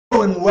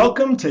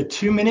welcome to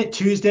 2-Minute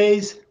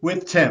Tuesdays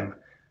with Tim.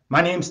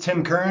 My name's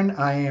Tim Curran.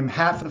 I am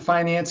half of the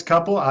finance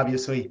couple,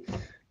 obviously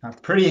not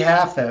the pretty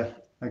half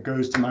that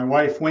goes to my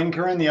wife, Wynn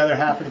Curran, the other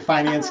half of the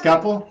finance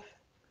couple.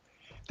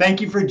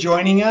 Thank you for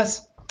joining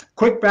us.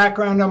 Quick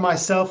background on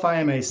myself. I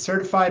am a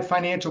certified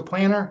financial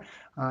planner.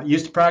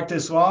 Used to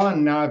practice law,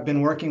 and now I've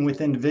been working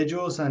with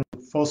individuals on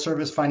full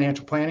service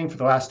financial planning for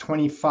the last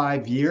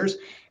 25 years.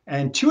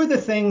 And two of the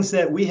things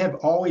that we have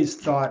always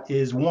thought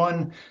is,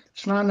 one,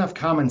 there's not enough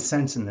common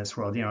sense in this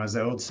world. As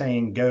the old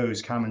saying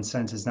goes, common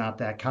sense is not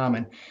that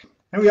common.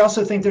 And we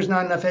also think there's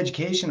not enough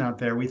education out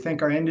there. We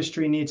think our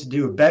industry needs to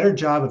do a better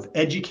job of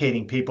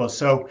educating people.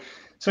 So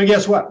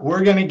guess what?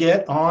 We're going to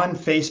get on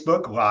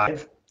Facebook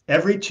Live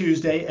every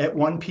Tuesday at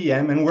 1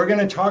 p.m. and we're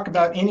going to talk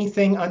about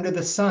anything under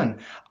the sun.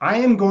 I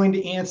am going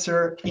to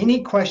answer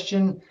any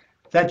question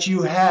that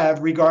you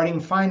have regarding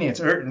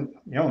finance, or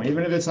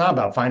even if it's not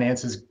about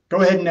finances,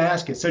 go ahead and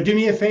ask it. So do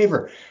me a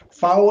favor,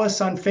 follow us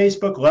on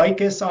Facebook,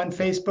 like us on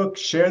Facebook,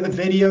 share the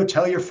video,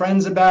 tell your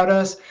friends about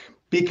us,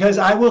 because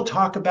I will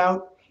talk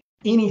about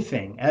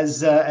anything.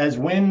 As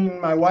Wynn,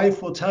 my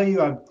wife, will tell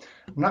you, I'm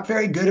not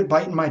very good at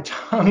biting my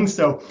tongue.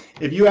 So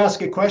if you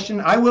ask a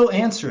question, I will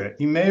answer it.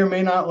 You may or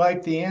may not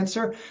like the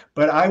answer,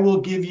 but I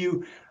will give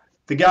you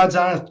the God's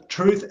honest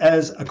truth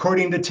as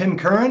according to Tim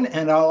Curran,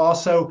 and I'll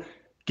also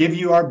give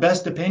you our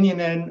best opinion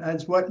and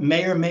as what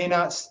may or may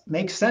not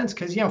make sense,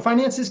 because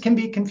finances can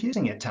be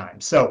confusing at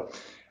times. So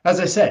as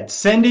I said,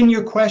 send in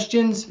your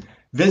questions,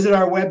 visit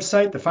our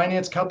website,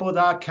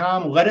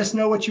 thefinancecouple.com. Let us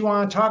know what you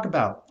want to talk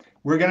about.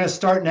 We're going to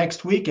start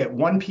next week at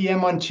 1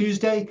 p.m. on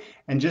Tuesday.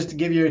 And just to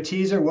give you a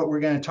teaser, what we're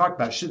going to talk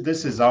about,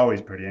 this is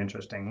always pretty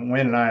interesting.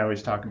 Wynn and I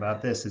always talk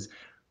about this, is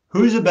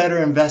who's a better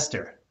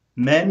investor,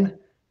 men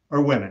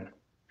or women?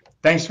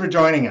 Thanks for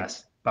joining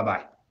us.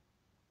 Bye-bye.